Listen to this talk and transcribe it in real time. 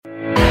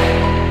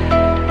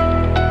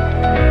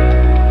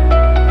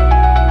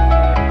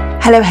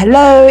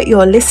Hello,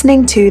 you're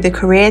listening to the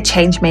Career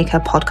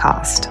Changemaker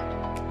podcast.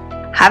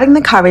 Having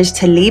the courage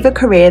to leave a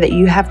career that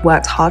you have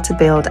worked hard to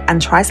build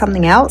and try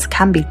something else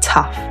can be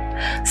tough.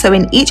 So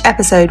in each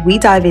episode, we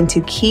dive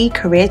into key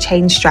career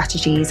change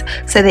strategies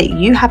so that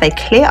you have a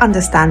clear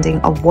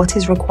understanding of what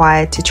is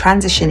required to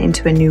transition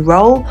into a new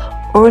role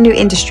or a new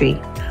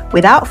industry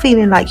without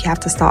feeling like you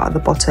have to start at the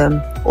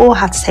bottom or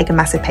have to take a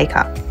massive pay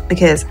cut,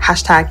 because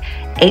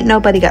ain't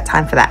nobody got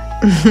time for that.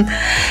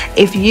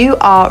 If you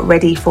are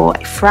ready for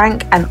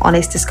frank and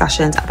honest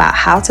discussions about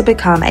how to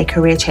become a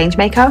career change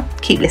maker,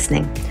 keep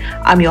listening.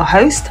 I'm your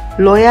host,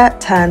 lawyer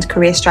turned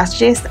career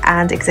strategist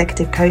and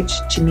executive coach,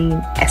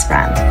 Janine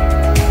Esbrand.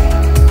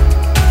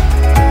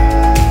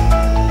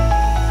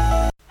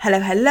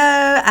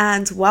 Hello,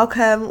 and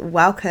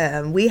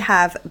welcome. We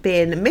have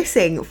been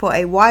missing for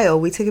a while.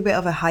 We took a bit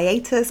of a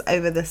hiatus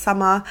over the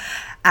summer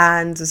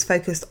and was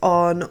focused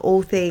on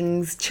all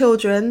things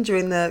children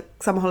during the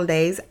summer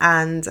holidays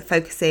and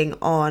focusing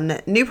on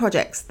new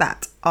projects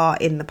that are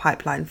in the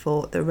pipeline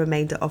for the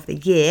remainder of the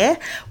year,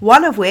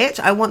 one of which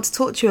I want to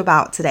talk to you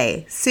about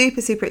today.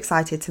 Super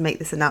excited to make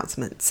this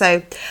announcement.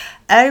 So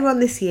earlier on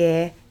this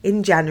year,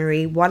 in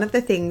January, one of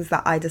the things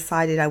that I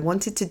decided I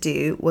wanted to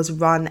do was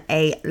run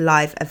a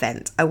live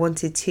event. I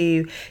wanted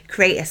to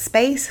create a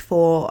space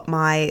for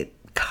my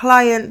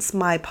clients,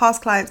 my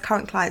past clients,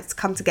 current clients to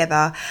come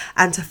together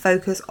and to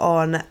focus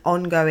on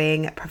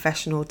ongoing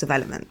professional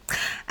development.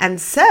 And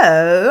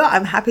so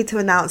I'm happy to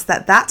announce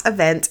that that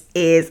event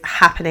is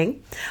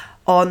happening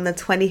on the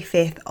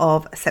 25th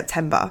of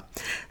September.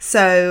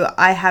 So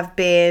I have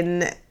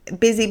been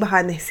busy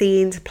behind the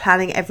scenes,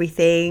 planning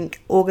everything,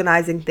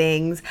 organizing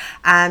things.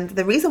 And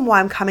the reason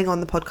why I'm coming on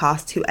the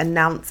podcast to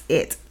announce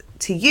it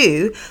to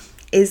you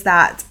is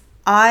that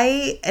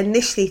I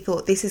initially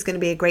thought this is going to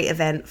be a great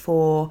event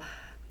for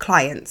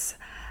clients.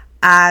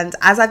 And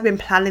as I've been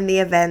planning the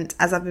event,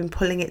 as I've been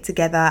pulling it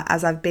together,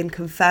 as I've been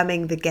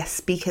confirming the guest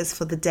speakers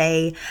for the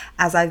day,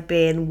 as I've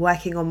been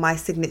working on my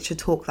signature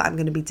talk that I'm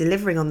going to be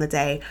delivering on the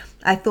day,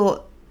 I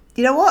thought,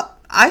 you know what?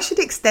 I should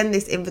extend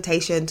this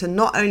invitation to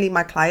not only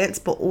my clients,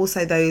 but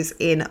also those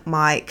in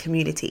my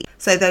community.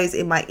 So those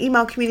in my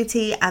email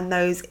community and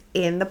those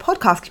in the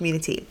podcast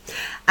community.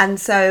 And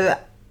so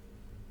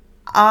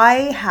I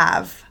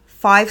have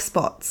 5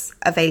 spots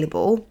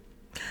available,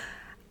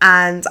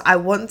 and I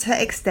want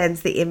to extend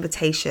the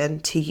invitation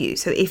to you.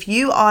 So if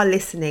you are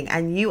listening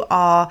and you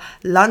are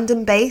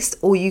London based,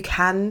 or you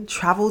can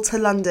travel to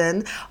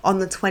London on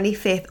the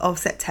 25th of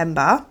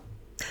September,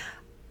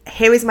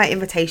 here is my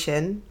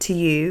invitation to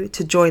you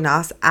to join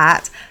us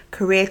at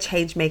Career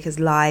Changemakers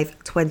Live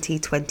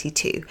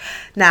 2022.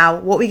 Now,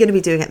 what are we going to be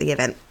doing at the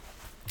event?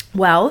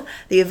 Well,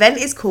 the event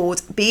is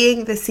called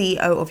Being the CEO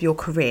of Your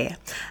Career.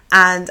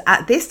 And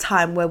at this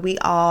time where we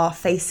are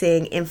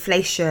facing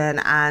inflation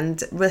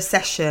and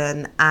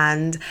recession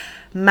and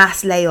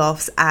mass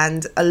layoffs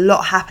and a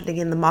lot happening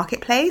in the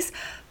marketplace,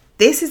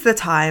 this is the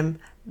time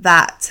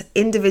that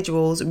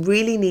individuals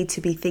really need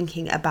to be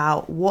thinking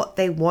about what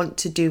they want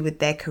to do with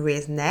their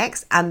careers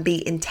next and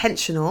be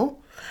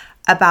intentional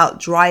about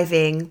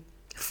driving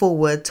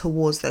forward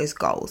towards those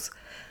goals.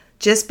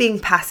 Just being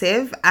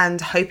passive and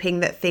hoping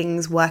that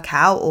things work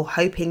out or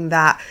hoping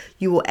that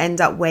you will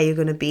end up where you're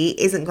going to be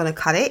isn't going to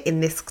cut it in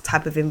this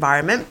type of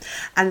environment.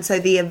 And so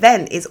the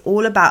event is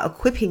all about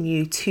equipping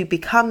you to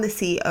become the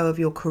CEO of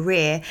your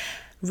career,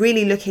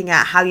 really looking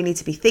at how you need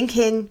to be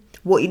thinking,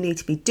 what you need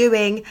to be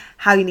doing,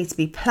 how you need to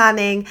be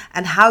planning,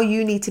 and how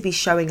you need to be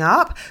showing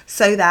up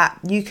so that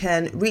you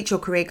can reach your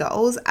career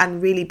goals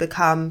and really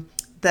become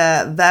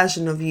the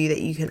version of you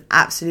that you can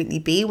absolutely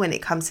be when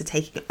it comes to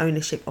taking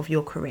ownership of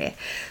your career.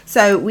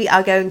 So we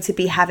are going to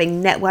be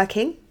having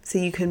networking, so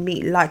you can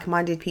meet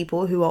like-minded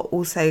people who are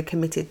also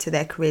committed to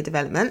their career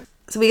development.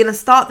 So we're going to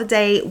start the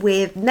day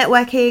with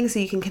networking, so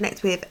you can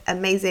connect with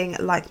amazing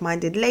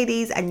like-minded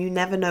ladies, and you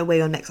never know where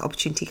your next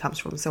opportunity comes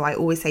from. So I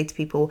always say to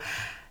people,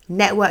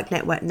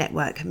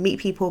 network, meet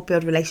people,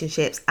 build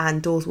relationships,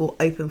 and doors will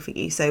open for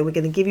you. So we're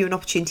going to give you an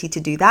opportunity to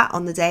do that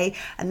on the day.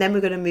 And then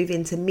we're going to move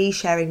into me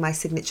sharing my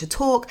signature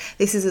talk.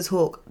 This is a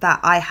talk that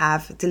I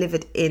have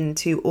delivered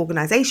into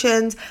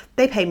organizations.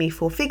 They pay me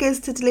 4 figures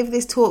to deliver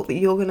this talk, but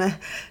you're going to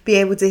be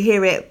able to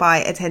hear it by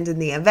attending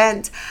the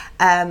event.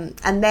 And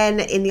then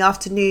in the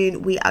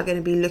afternoon, we are going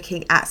to be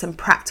looking at some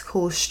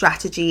practical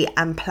strategy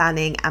and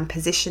planning and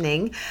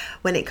positioning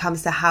when it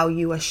comes to how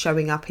you are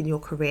showing up in your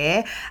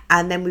career.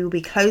 And then we will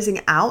be closing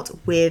out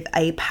with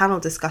a panel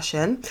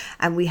discussion,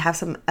 and we have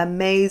some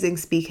amazing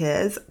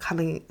speakers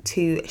coming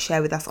to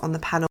share with us on the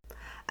panel.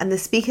 And the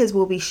speakers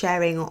will be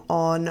sharing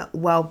on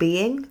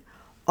well-being,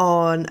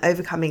 on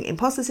overcoming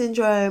imposter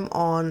syndrome,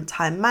 on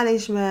time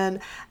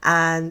management,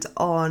 and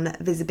on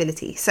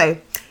visibility. So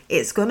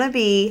it's gonna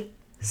be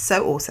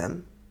so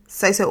awesome.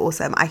 So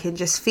awesome. I can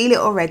just feel it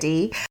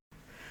already.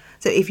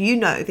 So if you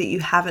know that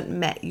you haven't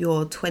met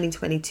your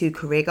 2022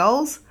 career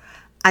goals,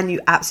 and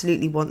you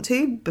absolutely want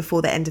to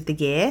before the end of the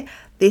year,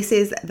 this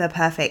is the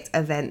perfect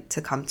event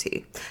to come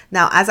to.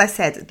 Now, as I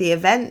said, the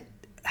event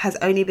has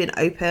only been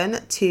open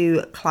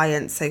to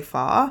clients so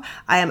far.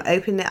 I am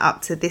opening it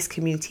up to this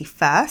community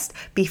first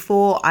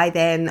before I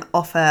then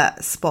offer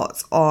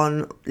spots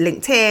on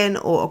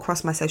LinkedIn or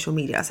across my social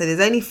media. So there's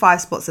only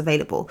 5 spots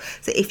available.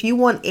 So if you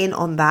want in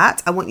on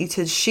that, I want you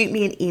to shoot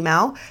me an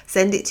email,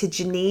 send it to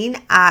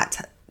Janine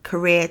at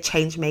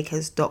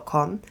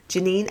careerchangemakers.com,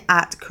 Janine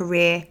at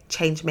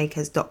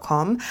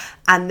careerchangemakers.com,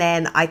 and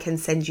then I can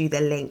send you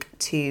the link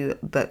to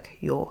book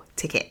your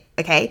ticket.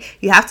 Okay,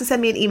 you have to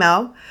send me an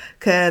email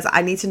because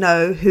I need to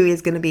know who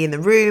is going to be in the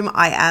room.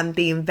 I am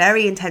being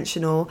very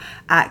intentional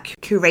at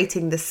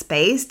curating the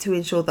space to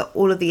ensure that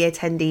all of the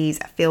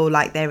attendees feel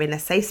like they're in a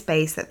safe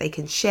space that they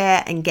can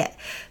share and get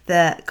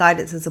the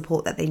guidance and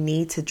support that they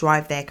need to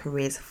drive their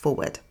careers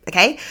forward.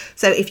 Okay,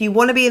 so if you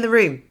want to be in the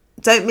room,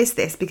 don't miss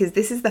this, because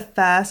this is the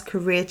first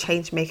Career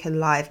Changemaker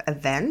Live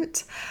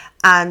event,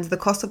 and the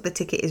cost of the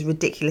ticket is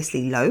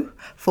ridiculously low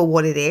for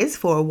what it is,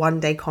 for a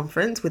one-day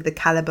conference with the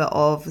caliber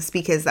of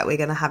speakers that we're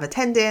going to have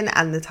attending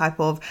and the type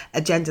of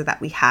agenda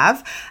that we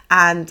have.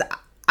 And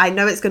I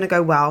know it's going to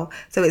go well,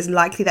 so it's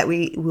likely that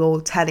we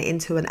will turn it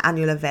into an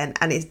annual event,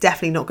 and it's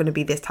definitely not going to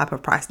be this type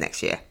of price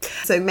next year.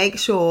 So make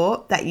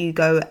sure that you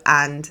go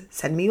and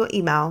send me your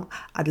email.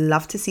 I'd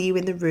love to see you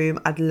in the room.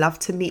 I'd love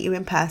to meet you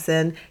in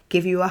person,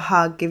 give you a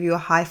hug, give you a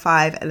high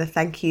five, and a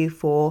thank you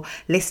for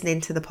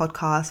listening to the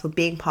podcast, for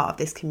being part of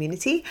this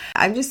community.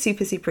 I'm just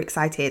super, super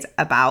excited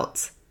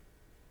about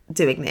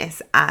doing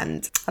this,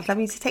 and I'd love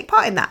you to take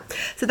part in that.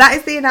 So that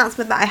is the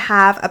announcement that I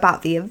have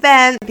about the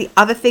event. The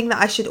other thing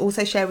that I should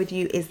also share with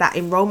you is that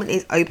enrollment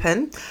is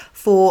open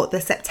for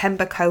the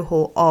September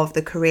cohort of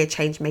the Career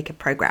Changemaker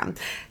program.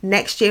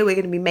 Next year we're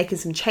going to be making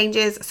some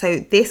changes,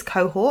 so this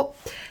cohort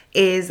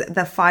is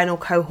the final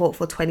cohort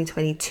for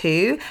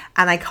 2022,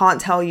 and I can't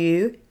tell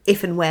you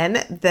if and when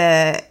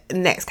the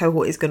next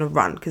cohort is going to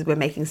run because we're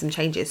making some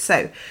changes.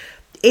 So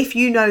if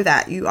you know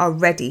that you are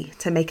ready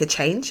to make a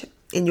change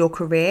in your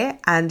career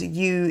and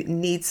you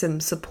need some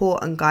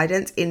support and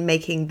guidance in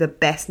making the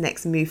best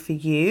next move for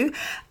you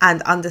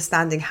and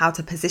understanding how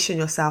to position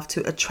yourself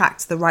to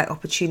attract the right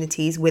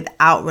opportunities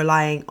without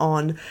relying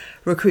on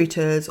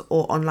recruiters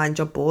or online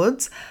job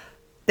boards,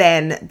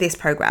 then this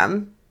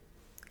program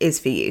is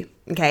for you.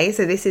 Okay,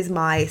 so this is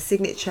my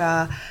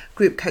signature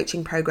group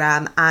coaching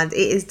program, and it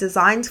is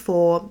designed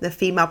for the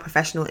female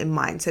professional in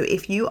mind. So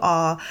if you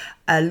are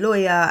a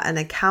lawyer, an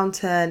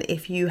accountant,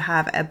 if you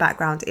have a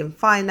background in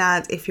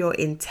finance, if you're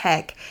in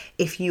tech,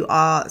 if you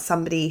are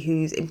somebody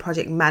who's in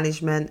project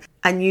management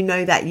and you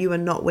know that you are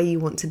not where you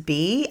want to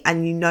be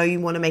and you know you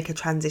want to make a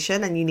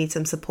transition and you need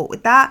some support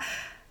with that,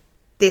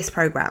 this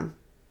program.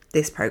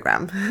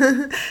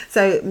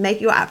 So make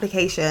your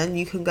application.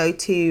 You can go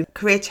to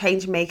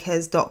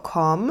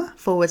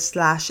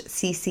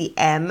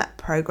careerchangemakers.com/CCM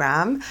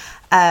program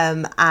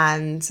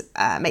and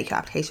make your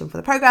application for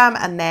the program,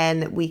 and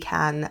then we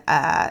can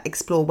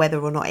explore whether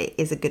or not it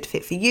is a good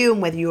fit for you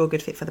and whether you're a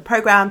good fit for the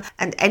program.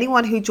 And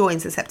anyone who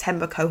joins the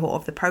September cohort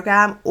of the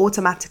program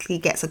automatically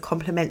gets a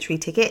complimentary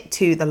ticket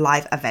to the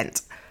live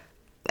event.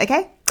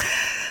 Okay?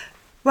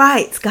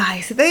 Right,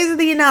 guys, so those are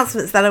the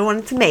announcements that I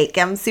wanted to make.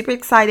 I'm super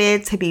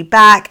excited to be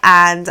back,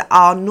 and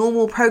our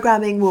normal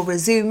programming will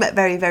resume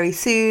very, very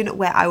soon,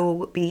 where I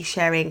will be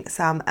sharing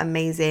some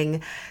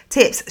amazing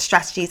tips,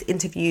 strategies,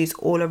 interviews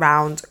all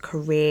around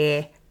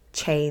career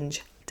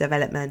change,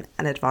 development,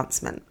 and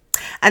advancement.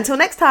 Until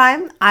next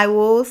time, I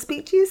will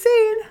speak to you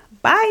soon.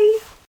 Bye.